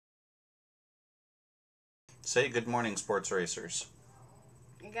Say good morning, sports racers.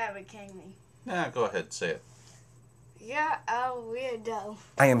 You gotta be kidding me. Yeah, go ahead, say it. You're a weirdo.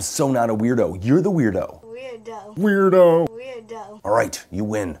 I am so not a weirdo. You're the weirdo. Weirdo. Weirdo. Weirdo. All right, you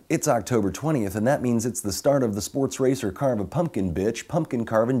win. It's October 20th, and that means it's the start of the Sports Racer Carve a Pumpkin Bitch Pumpkin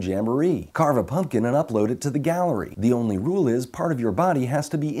Carving Jamboree. Carve a pumpkin and upload it to the gallery. The only rule is part of your body has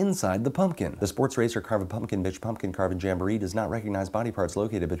to be inside the pumpkin. The Sports Racer Carve a Pumpkin Bitch Pumpkin Carving Jamboree does not recognize body parts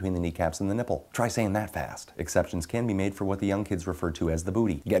located between the kneecaps and the nipple. Try saying that fast. Exceptions can be made for what the young kids refer to as the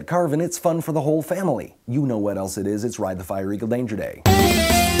booty. Get carving, it's fun for the whole family. You know what else it is, it's Ride the Fire Eagle Danger Day.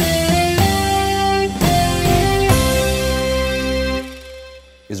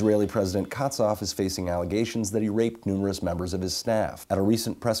 Israeli President Katsov is facing allegations that he raped numerous members of his staff. At a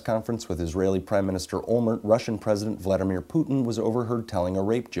recent press conference with Israeli Prime Minister Olmert, Russian President Vladimir Putin was overheard telling a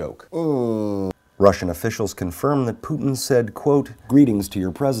rape joke. Russian officials confirm that Putin said, quote, "Greetings to your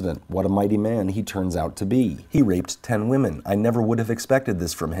president. What a mighty man he turns out to be. He raped 10 women. I never would have expected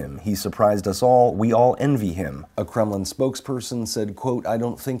this from him. He surprised us all. We all envy him." A Kremlin spokesperson said, quote, "I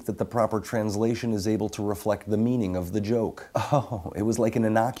don't think that the proper translation is able to reflect the meaning of the joke." Oh, it was like an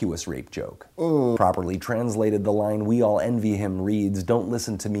innocuous rape joke. Properly translated, the line, "We all envy him," reads, "Don't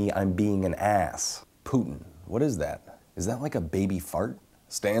listen to me, I'm being an ass." Putin. What is that? Is that like a baby fart?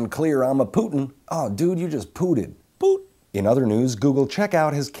 Stand clear, I'm a Putin. Oh, dude, you just pooted. Poot. In other news, Google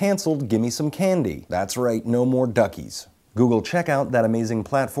Checkout has canceled Gimme Some Candy. That's right, no more duckies. Google Checkout, that amazing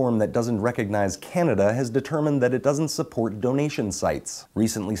platform that doesn't recognize Canada, has determined that it doesn't support donation sites.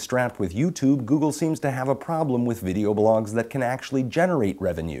 Recently strapped with YouTube, Google seems to have a problem with video blogs that can actually generate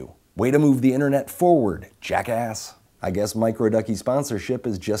revenue. Way to move the internet forward, jackass. I guess MicroDucky sponsorship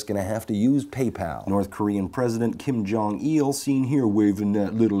is just gonna have to use PayPal. North Korean President Kim Jong-il, seen here waving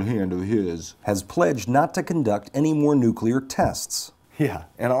that little hand of his, has pledged not to conduct any more nuclear tests. Yeah,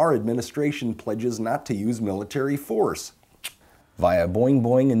 and our administration pledges not to use military force. Via Boing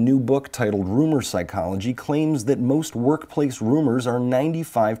Boing, a new book titled Rumor Psychology claims that most workplace rumors are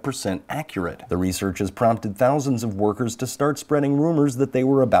 95% accurate. The research has prompted thousands of workers to start spreading rumors that they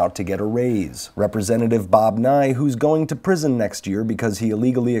were about to get a raise. Representative Bob Nye, who's going to prison next year because he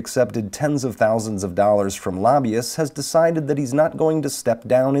illegally accepted tens of thousands of dollars from lobbyists, has decided that he's not going to step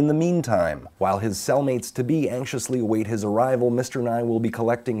down in the meantime. While his cellmates-to-be anxiously await his arrival, Mr. Nye will be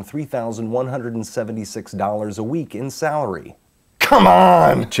collecting $3,176 a week in salary. Come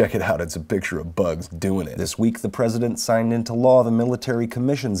on! Check it out, it's a picture of Bugs doing it. This week, the president signed into law the Military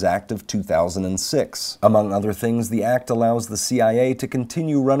Commissions Act of 2006. Among other things, the act allows the CIA to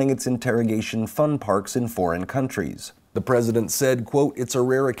continue running its interrogation fun parks in foreign countries. The president said, quote, "It's a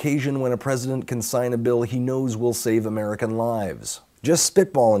rare occasion when a president can sign a bill he knows will save American lives." Just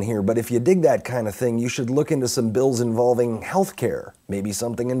spitballing here, but if you dig that kind of thing, you should look into some bills involving healthcare. Maybe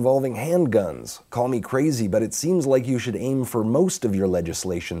something involving handguns. Call me crazy, but it seems like you should aim for most of your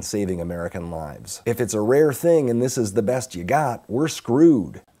legislation saving American lives. If it's a rare thing and this is the best you got, we're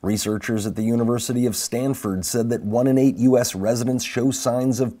screwed. Researchers at the University of Stanford said that 1 in 8 U.S. residents show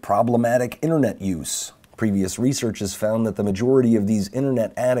signs of problematic internet use. Previous research has found that the majority of these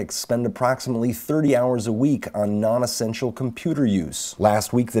internet addicts spend approximately 30 hours a week on non-essential computer use.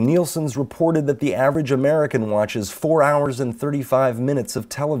 Last week, the Nielsen's reported that the average American watches 4 hours and 35 minutes of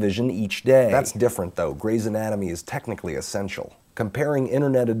television each day. That's different, though. Grey's Anatomy is technically essential. Comparing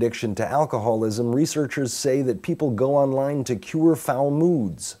internet addiction to alcoholism, researchers say that people go online to cure foul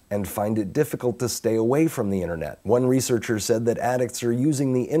moods and find it difficult to stay away from the internet. One researcher said that addicts are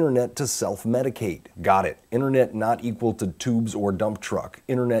using the internet to self-medicate. Got it. Internet not equal to tubes or dump truck.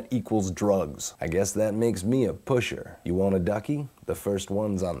 Internet equals drugs. I guess that makes me a pusher. You want a ducky? The first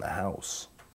one's on the house.